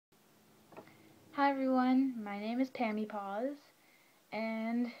Hi everyone, my name is Pammy Paws,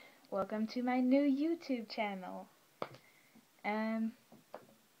 and welcome to my new YouTube channel. Um,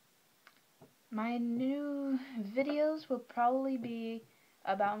 my new videos will probably be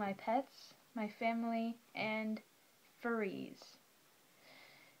about my pets, my family, and furries.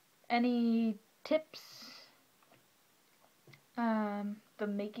 Any tips? The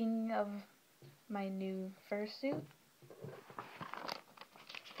making of my new fursuit.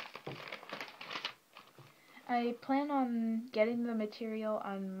 I plan on getting the material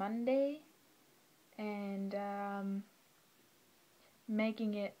on Monday and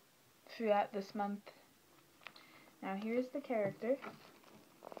making it throughout this month. Now here's the character.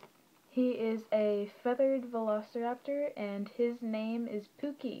 He is a feathered velociraptor and his name is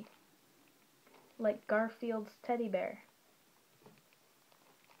Pookie, like Garfield's teddy bear.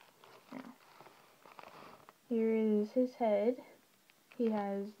 Now, here is his head. He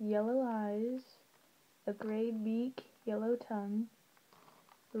has yellow eyes, a gray beak, yellow tongue,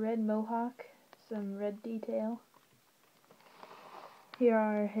 red mohawk, some red detail. Here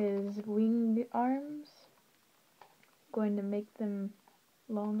are his winged arms. Going to make them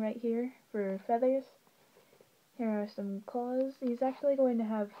long right here for feathers. Here are some claws. He's actually going to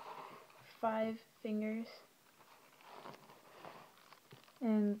have 5 fingers.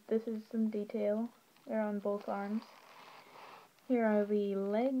 And this is some detail. They're on both arms. Here are the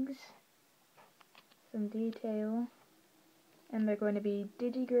legs. Some detail. And they're going to be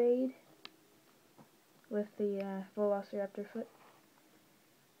digigrade with the velociraptor foot.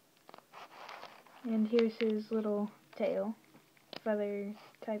 And here's his little tail. Feather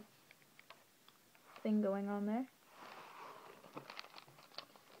type thing going on there.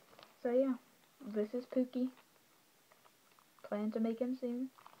 So yeah, this is Pookie. Plan to make him soon.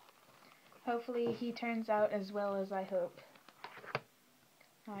 Hopefully he turns out as well as I hope.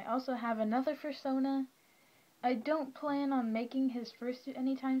 I also have another fursona. I don't plan on making his fursuit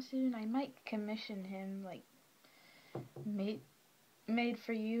anytime soon. I might commission him, like made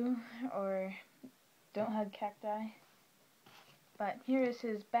for you or Don't Hug Cacti. But here is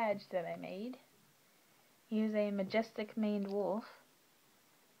his badge that I made. He is a majestic maned wolf.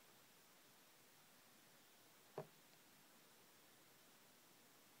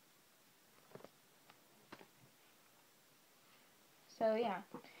 So yeah,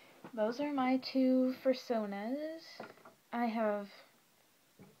 those are my 2 fursonas. I have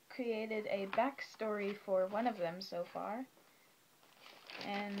created a backstory for one of them so far.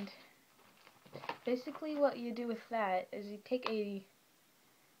 And basically what you do with that is you take a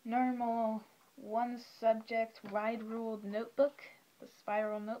normal 1-subject wide-ruled notebook, the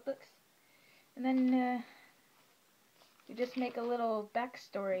spiral notebooks, and then you just make a little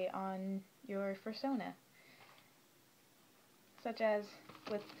backstory on your fursona. Such as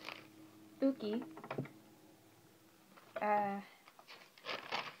with Pookie,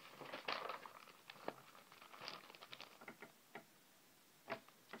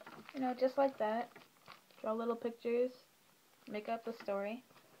 you know, just like that. Draw little pictures, make up the story.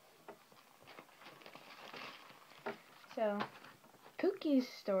 So, Pookie's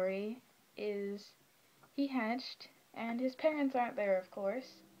story is he hatched, and his parents aren't there, of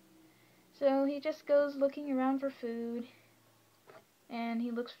course. So he just goes looking around for food, and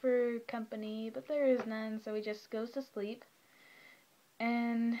he looks for company, but there is none, so he just goes to sleep.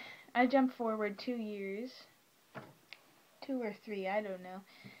 And I jump forward 2 years. 2 or 3, I don't know.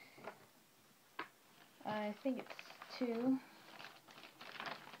 I think it's 2.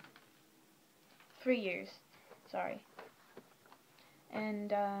 3 years. Sorry.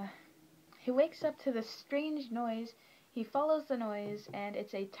 And he wakes up to this strange noise. He follows the noise, and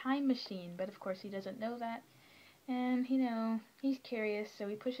it's a time machine, but of course he doesn't know that. And, you know, he's curious, so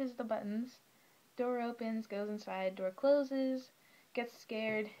he pushes the buttons. Door opens, goes inside, door closes, gets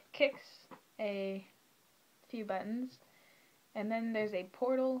scared, kicks a few buttons, and then there's a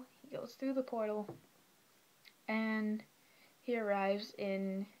portal. He goes through the portal, and he arrives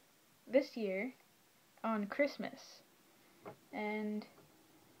in this year on Christmas. And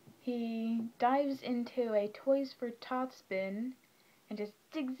he dives into a Toys for Tots bin and just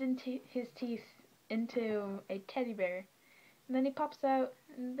digs into his teeth into a teddy bear. And then he pops out,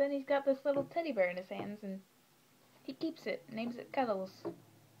 and then he's got this little teddy bear in his hands, and he keeps it, names it Cuddles.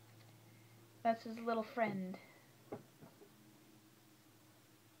 That's his little friend.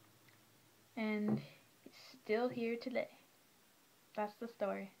 And he's still here today. That's the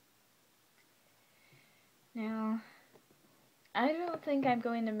story. Now, I don't think I'm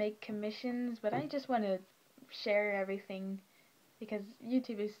going to make commissions, but I just want to share everything because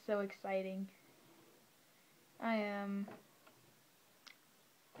YouTube is so exciting. I am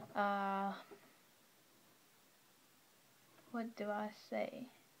what do I say?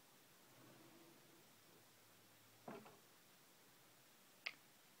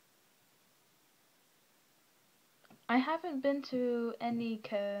 I haven't been to any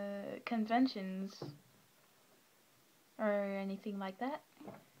conventions or anything like that.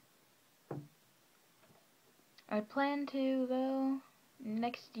 I plan to, though,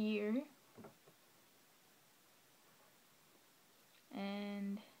 next year.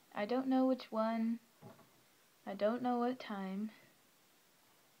 And I don't know which one. I don't know what time.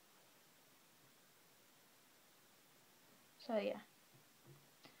 So yeah.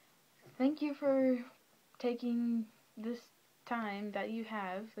 Thank you for taking this time that you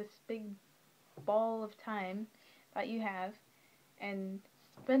have, this big ball of time that you have, and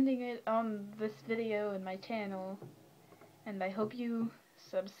spending it on this video and my channel. And I hope you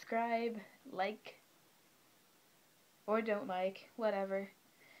subscribe, like, or don't like, whatever.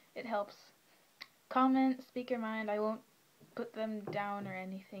 It helps. Comment, speak your mind. I won't put them down or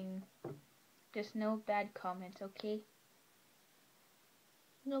anything. Just no bad comments, okay?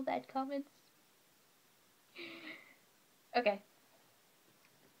 No bad comments. Okay.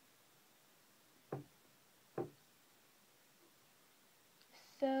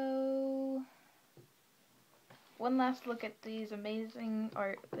 So, one last look at these amazing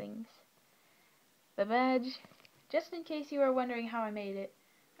art things. The badge, just in case you were wondering how I made it,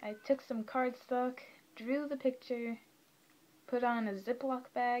 I took some cardstock, drew the picture, put on a Ziploc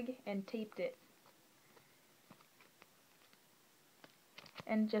bag, and taped it.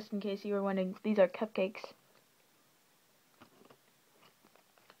 And just in case you were wondering, these are cupcakes.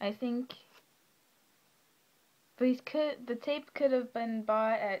 I think the tape could have been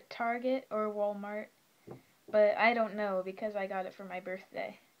bought at Target or Walmart, but I don't know because I got it for my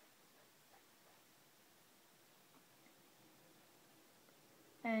birthday.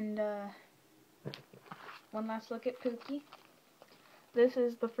 And one last look at Pookie. This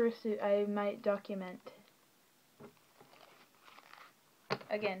is the fursuit I might document.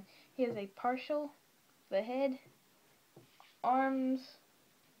 Again, he has a partial, the head, arms,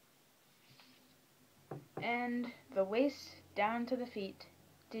 and the waist down to the feet.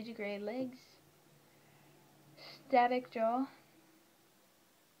 Digigray legs, static jaw,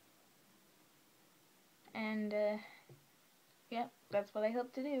 and yeah, that's what I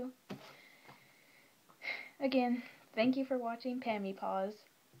hope to do. Again, thank you for watching Pammy Paws.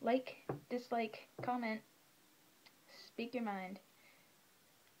 Like, dislike, comment, speak your mind.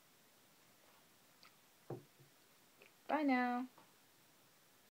 Bye now.